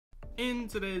In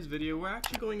today's video, we're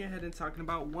actually going ahead and talking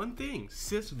about one thing: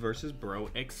 Sis versus Bro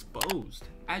exposed.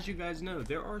 As you guys know,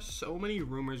 there are so many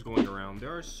rumors going around.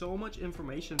 There are so much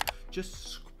information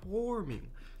just swarming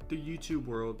the YouTube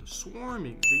world,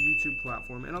 swarming the YouTube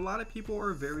platform, and a lot of people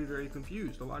are very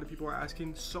confused. A lot of people are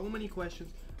asking so many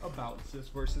questions about Sis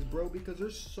versus Bro because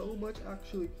there's so much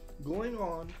actually going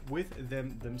on with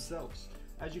them themselves.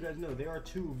 As you guys know, they are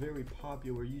two very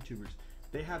popular YouTubers.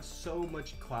 They have so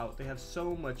much clout, they have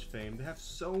so much fame, they have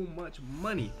so much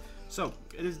money. So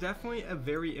it is definitely a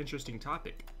very interesting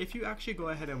topic. If you actually go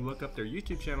ahead and look up their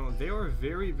YouTube channel, they are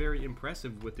very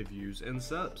impressive with the views and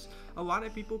subs. A lot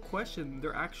of people question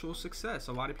their actual success.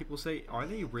 A lot of people say, are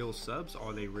they real subs?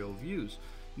 Are they real views?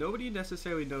 Nobody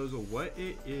necessarily knows what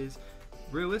it is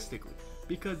realistically,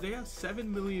 because they have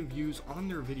 7 million views on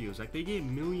their videos. Like, they get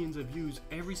millions of views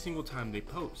every single time they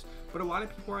post. But a lot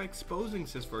of people are exposing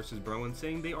Sis versus Bro and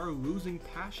saying they are losing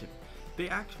passion. They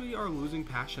actually are losing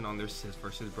passion on their Sis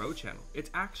versus Bro channel.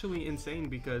 It's actually insane,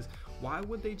 because why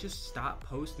would they just stop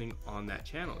posting on that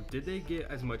channel? Did they get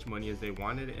as much money as they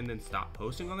wanted and then stop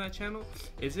posting on that channel?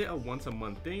 Is it a once a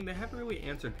month thing? They haven't really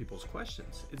answered people's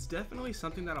questions. It's definitely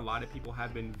something that a lot of people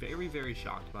have been very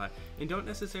shocked by and don't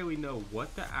necessarily know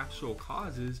what the actual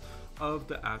cause is of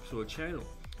the actual channel.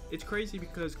 It's crazy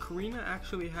because Karina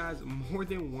actually has more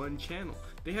than one channel.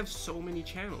 They have so many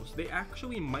channels. They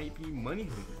actually might be money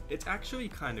hungry. It's actually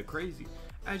kind of crazy.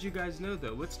 As you guys know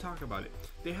though, let's talk about it.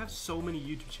 They have so many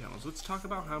YouTube channels. Let's talk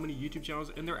about how many YouTube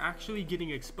channels, and they're actually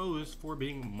getting exposed for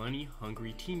being money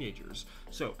hungry teenagers.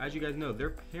 So as you guys know,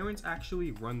 their parents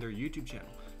actually run their YouTube channel.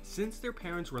 Since their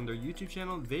parents run their YouTube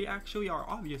channel, they actually are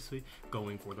obviously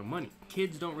going for the money.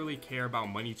 Kids don't really care about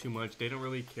money too much. They don't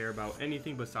really care about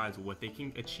anything besides what they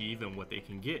can achieve and what they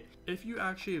can get. If you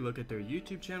actually look at their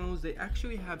YouTube channels, they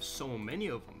actually have so many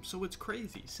of them. So it's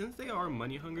crazy. Since they are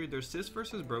money hungry, their Sis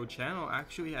versus Bro channel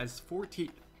actually has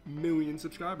 14 million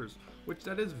subscribers, which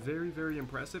that is very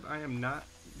impressive. I am not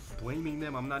blaming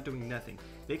them. I'm not doing nothing.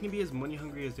 They can be as money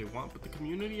hungry as they want, but the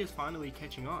community is finally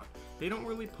catching on. They don't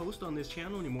really post on this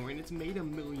channel anymore, and it's made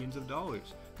them millions of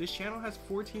dollars. This channel has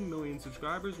 14 million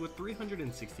subscribers with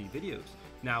 360 videos.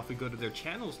 Now if we go to their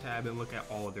channels tab and look at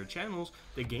all of their channels,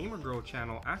 the Gamer Girl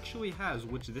channel actually has,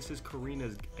 which this is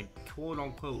Karina's quote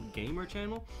unquote gamer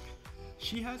channel,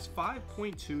 she has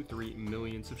 5.23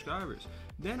 million subscribers.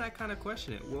 Then I kind of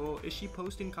question it. Well, is she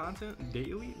posting content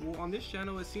daily? Well, on this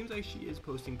channel, it seems like she is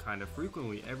posting kind of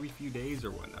frequently, every few days or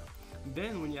whatnot.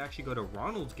 Then when you actually go to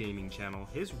Ronald's gaming channel,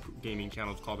 his gaming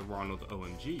channel is called Ronald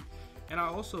OMG. And I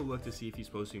also look to see if he's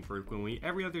posting frequently.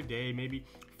 Every other day, maybe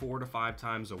 4 to 5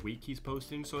 times a week he's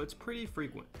posting, so it's pretty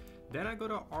frequent. Then I go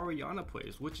to Ariana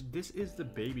Plays, which this is the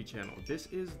baby channel. This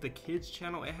is the kids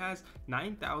channel. It has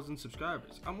 9,000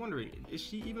 subscribers. I'm wondering, is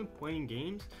she even playing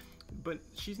games? But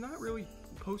she's not really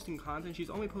posting content. She's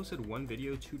only posted one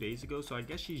video 2 days ago, so I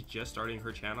guess she's just starting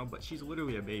her channel, but she's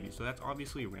literally a baby, so that's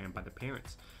obviously ran by the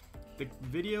parents. The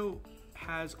video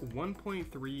has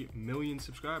 1.3 million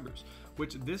subscribers,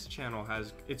 which this channel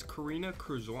has. It's Karina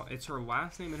Cruzon. It's her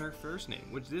last name and her first name,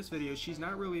 which this video she's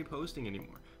not really posting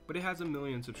anymore, but it has 1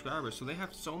 million subscribers. So they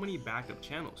have so many backup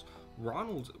channels.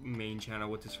 Ronald's main channel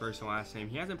with his first and last name,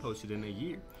 he hasn't posted in a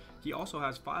year. He also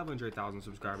has 500,000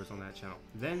 subscribers on that channel.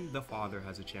 Then the father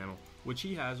has a channel, which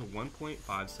he has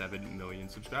 1.57 million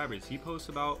subscribers. He posts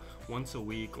about once a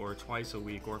week or twice a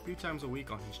week or a few times a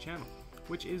week on his channel,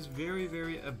 which is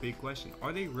very a big question.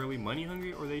 Are they really money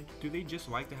hungry, or do they just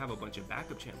like to have a bunch of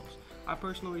backup channels? I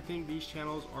personally think these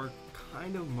channels are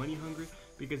kind of money hungry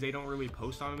because they don't really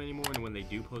post on them anymore, and when they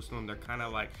do post on them, they're kind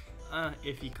of like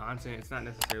iffy content. It's not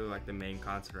necessarily like the main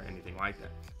content or anything like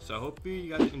that. So hopefully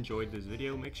you guys enjoyed this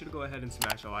video. Make sure to go ahead and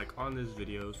smash a like on this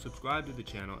video, subscribe to the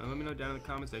channel, and let me know down in the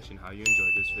comment section how you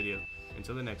enjoyed this video.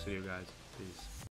 Until the next video, guys, peace.